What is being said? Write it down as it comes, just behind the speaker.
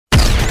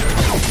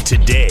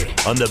today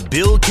on The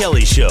Bill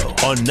Kelly Show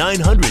on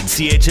 900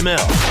 CHML.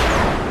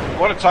 I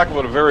want to talk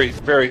about a very,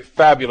 very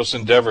fabulous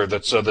endeavor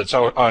that's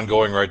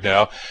ongoing right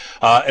now,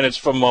 and it's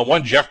from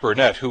one Jeff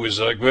Burnett, who is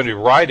going to be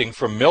riding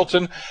from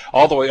Milton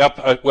all the way up,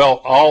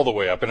 all the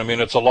way up, and I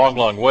mean it's a long,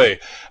 long way,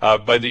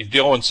 by the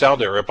Owen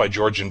Sound area up by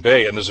Georgian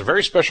Bay, and there's a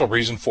very special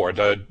reason for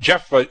it.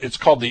 Jeff, it's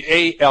called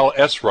the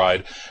ALS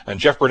Ride, and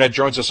Jeff Burnett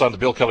joins us on the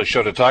Bill Kelly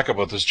Show to talk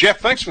about this. Jeff,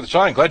 thanks for the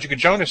time. Glad you could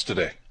join us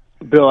today.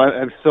 Bill,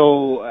 I'm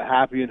so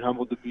happy and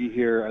humbled to be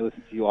here. I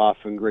listen to you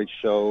often. Great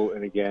show,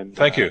 and again,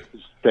 thank you.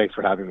 Thanks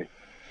for having me.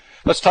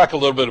 Let's talk a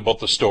little bit about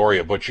the story,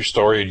 about your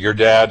story, your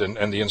dad,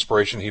 and the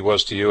inspiration he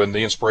was to you, and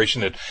the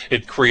inspiration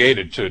it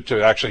created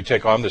to actually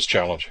take on this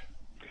challenge.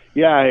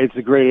 Yeah, it's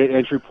a great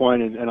entry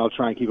point, and I'll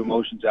try and keep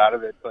emotions out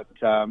of it. But,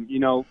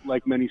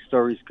 like many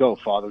stories go,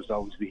 father's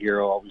always the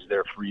hero, always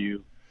there for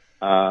you.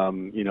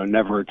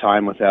 Never a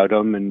time without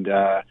him. And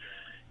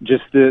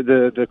just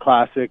the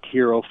classic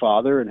hero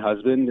father and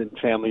husband and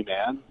family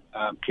man,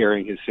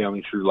 carrying his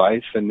family through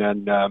life. And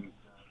then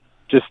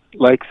just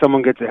like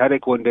someone gets a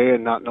headache one day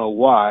and not know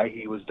why,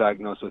 he was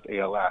diagnosed with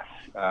ALS,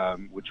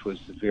 which was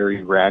a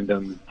very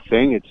random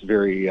thing. It's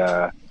very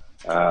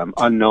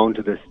unknown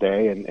to this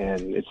day, and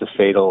it's a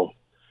fatal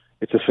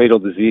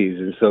disease.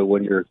 And so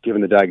when you're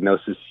given the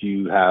diagnosis,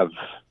 you have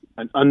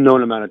an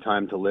unknown amount of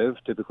time to live,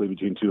 typically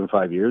between 2 and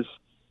 5 years.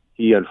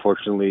 He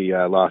unfortunately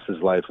lost his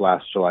life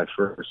last July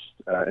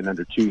 1st in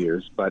under 2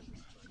 years. But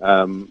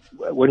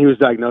when he was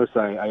diagnosed,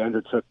 I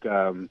undertook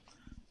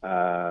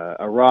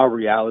a raw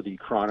reality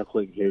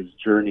chronicling his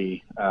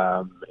journey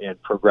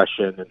and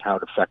progression and how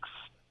it affects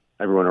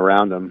everyone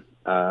around him.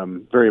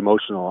 Very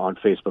emotional on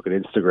Facebook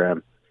and Instagram.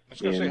 I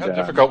was going to say, how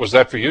difficult was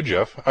that for you,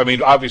 Jeff? I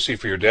mean, obviously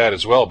for your dad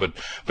as well, but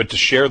to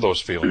share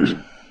those feelings.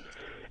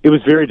 It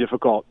was very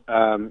difficult,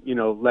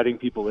 letting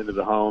people into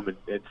the home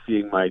and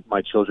seeing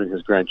my children,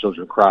 his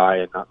grandchildren cry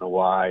and not know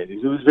why.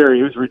 It was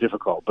very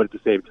difficult, but at the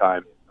same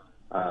time,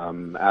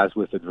 as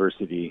with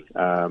adversity,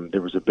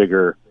 there was a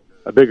bigger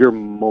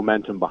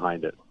momentum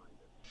behind it.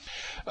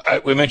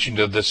 We mentioned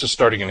this is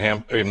starting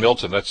in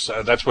Milton.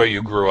 That's where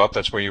you grew up.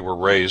 That's where you were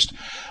raised.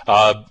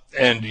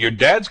 And your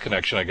dad's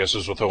connection, I guess,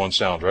 is with Owen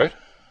Sound, right?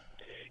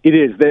 It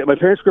is. My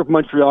parents grew up in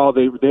Montreal.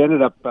 They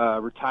ended up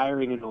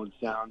retiring in Owen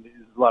Sound. There's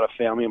a lot of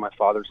family on my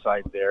father's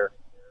side there.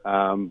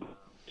 To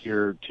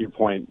your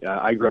point,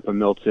 I grew up in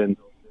Milton,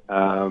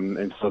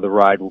 and so the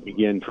ride will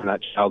begin from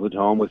that childhood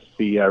home with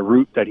the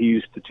route that he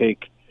used to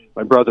take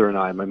my brother and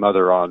I, my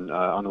mother, on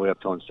the way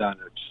up to Owen Sound,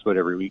 just about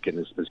every weekend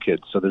as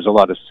kids. So there's a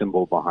lot of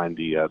symbol behind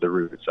the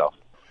route itself.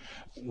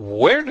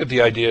 Where did the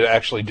idea to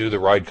actually do the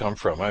ride come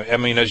from? I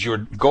mean, as you were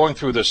going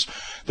through this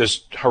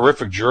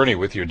horrific journey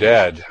with your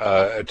dad,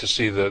 to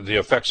see the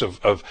effects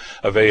of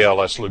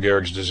ALS, Lou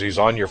Gehrig's disease,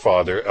 on your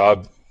father,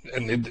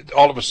 and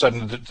all of a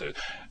sudden to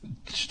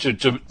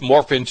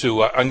morph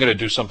into, I'm going to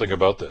do something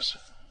about this.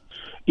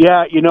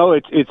 Yeah,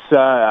 it's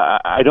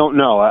I don't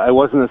know. I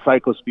wasn't a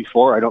cyclist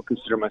before. I don't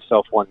consider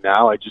myself one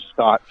now. I just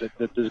thought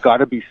that there's got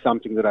to be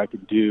something that I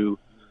could do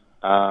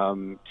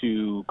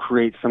to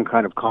create some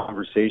kind of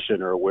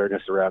conversation or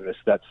awareness around this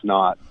that's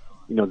not,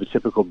 the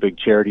typical big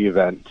charity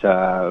event,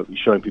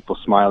 showing people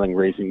smiling,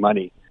 raising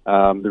money.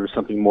 There was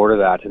something more to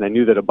that. And I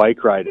knew that a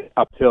bike ride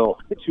uphill,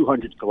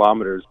 200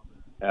 kilometers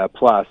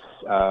plus,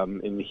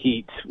 in the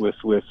heat with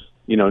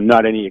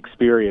not any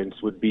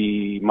experience, would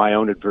be my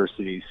own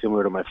adversity,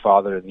 similar to my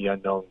father and the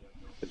unknown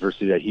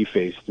adversity that he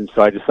faced. And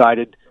so I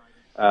decided,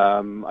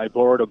 I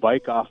borrowed a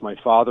bike off my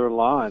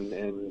father-in-law,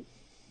 and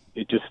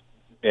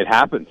it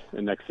happened.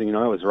 And next thing you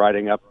know, I was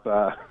riding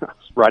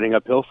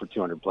uphill for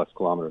 200 plus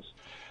kilometers.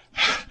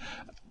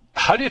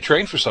 How do you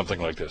train for something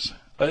like this?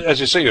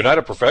 As you say, you're not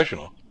a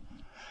professional.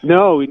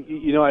 No,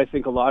 I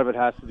think a lot of it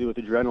has to do with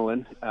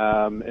adrenaline,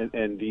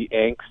 and the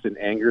angst and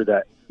anger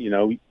that,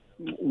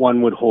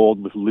 one would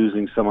hold with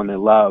losing someone they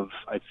love.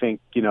 I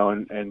think,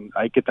 and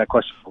I get that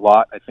question a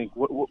lot. I think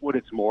what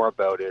it's more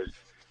about is,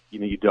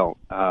 you don't.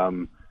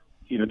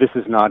 This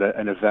is not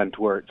an event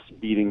where it's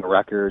beating a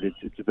record.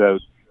 It's about,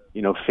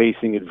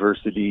 facing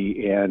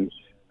adversity, and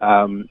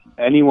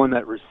anyone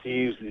that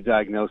receives the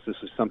diagnosis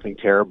of something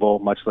terrible,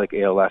 much like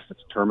ALS,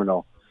 that's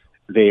terminal,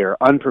 they are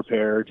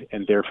unprepared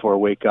and therefore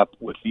wake up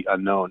with the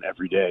unknown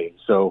every day.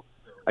 So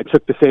I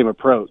took the same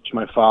approach.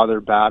 My father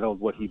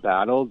battled what he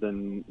battled,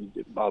 and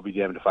I'll be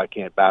damned if I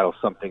can't battle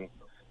something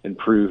and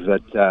prove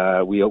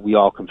that we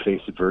all can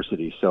face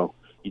adversity. So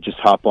you just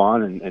hop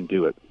on and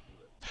do it.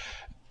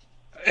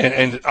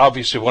 And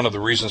obviously one of the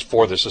reasons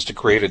for this is to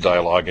create a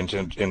dialogue and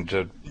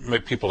to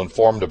make people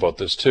informed about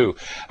this too.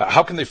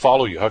 How can they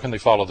follow you? How can they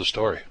follow the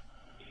story?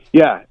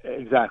 Yeah,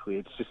 exactly.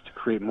 It's just to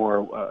create more,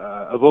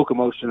 evoke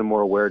emotion and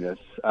more awareness.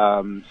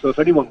 So if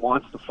anyone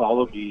wants to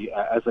follow me,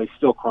 as I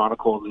still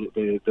chronicle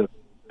the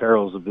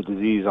perils of the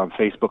disease on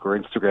Facebook or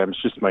Instagram,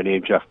 it's just my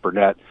name, Jeff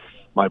Burnett.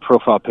 My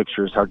profile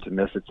picture is hard to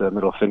miss. It's a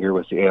middle finger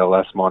with the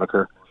ALS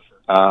moniker.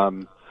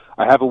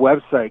 I have a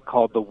website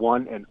called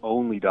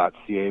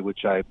theoneandonly.ca,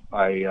 which I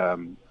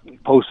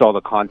post all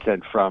the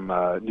content from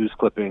news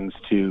clippings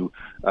to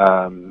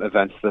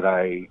events that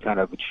I kind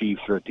of achieve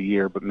throughout the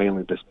year, but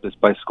mainly this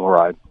bicycle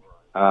ride.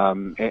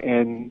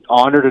 And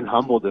honored and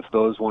humbled if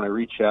those want to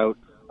reach out.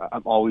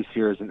 I'm always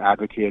here as an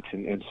advocate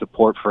and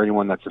support for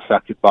anyone that's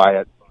affected by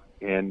it,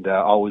 and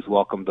always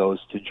welcome those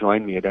to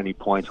join me at any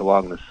point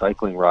along the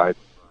cycling ride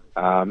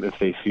if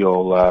they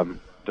feel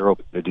they're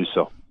open to do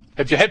so.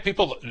 Have you had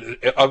people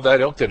of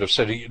that ilk that have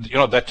said,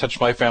 that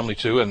touched my family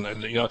too, and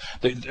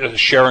the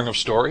sharing of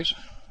stories?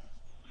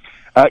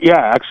 Yeah,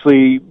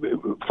 actually,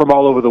 from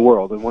all over the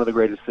world. And one of the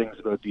greatest things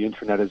about the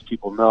internet, as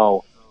people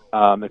know,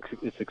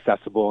 it's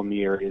accessible in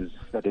the areas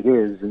that it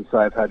is. And so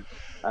I've had,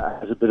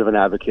 as a bit of an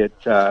advocate,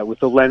 with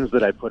the lens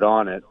that I put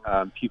on it,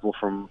 people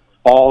from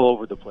all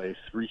over the place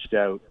reached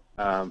out,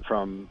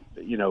 from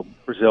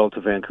Brazil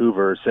to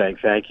Vancouver, saying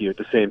thank you, at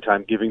the same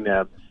time giving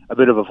them a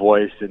bit of a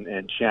voice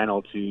and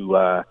channel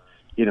to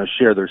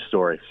share their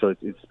story. So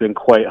it's been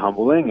quite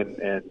humbling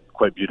and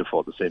quite beautiful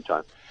at the same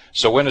time.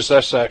 So when is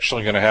this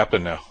actually going to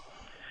happen now?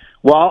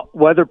 Well,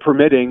 weather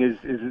permitting, is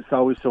it's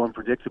always so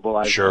unpredictable.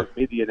 I Sure.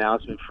 made the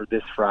announcement for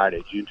this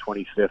Friday, June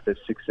 25th at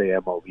 6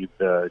 a.m. I'll leave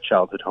the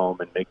child at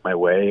home and make my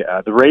way.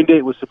 The rain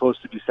date was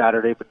supposed to be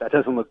Saturday, but that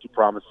doesn't look too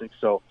promising.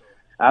 So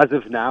as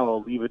of now,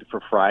 I'll leave it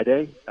for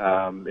Friday,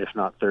 if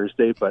not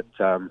Thursday. But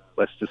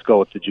let's just go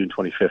with the June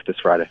 25th this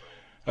Friday.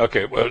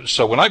 Okay, well,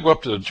 so when I go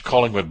up to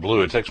Collingwood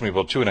Blue, it takes me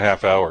about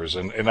 2.5 hours,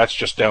 and that's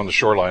just down the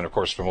shoreline, of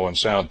course, from Owen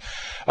Sound.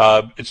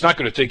 It's not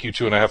going to take you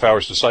 2.5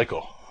 hours to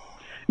cycle.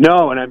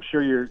 No, and I'm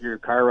sure your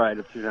car ride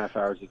of 2.5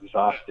 hours is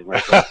exhausting,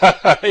 right?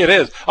 It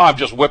is. Oh, I'm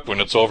just whipped when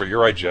it's over. You're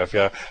right, Jeff.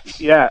 Yeah.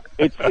 Yeah,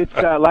 it's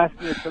last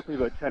year it took me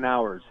about 10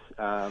 hours,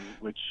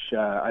 which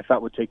I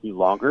thought would take me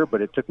longer, but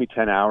it took me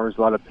 10 hours.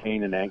 A lot of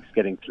pain and angst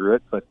getting through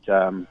it, but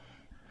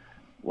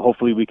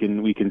hopefully we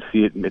can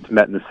see it and it's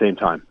met in the same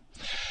time.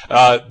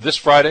 This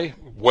Friday,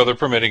 weather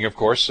permitting, of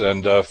course,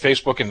 and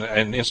Facebook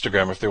and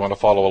Instagram if they want to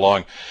follow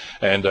along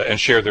and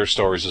share their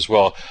stories as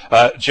well.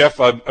 Jeff,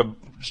 I'm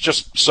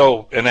just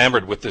so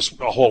enamored with this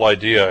whole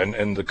idea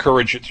and the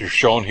courage that you've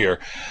shown here.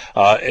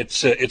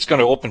 It's going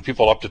to open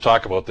people up to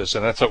talk about this,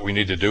 and that's what we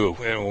need to do.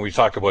 And when we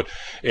talk about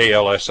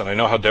ALS, and I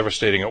know how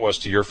devastating it was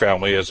to your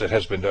family, as it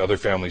has been to other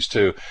families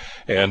too,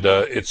 and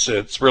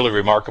it's really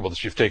remarkable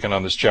that you've taken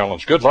on this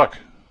challenge. Good luck.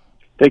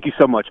 Thank you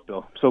so much,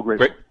 Bill. So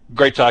grateful.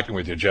 Great talking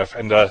with you, Jeff.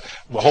 And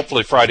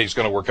hopefully Friday's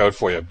going to work out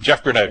for you.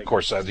 Jeff Burnett, of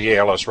course, the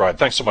ALS Ride.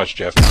 Thanks so much,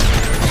 Jeff.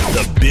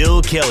 The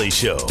Bill Kelly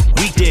Show,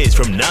 weekdays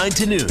from 9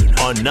 to noon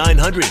on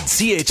 900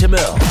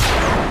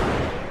 CHML.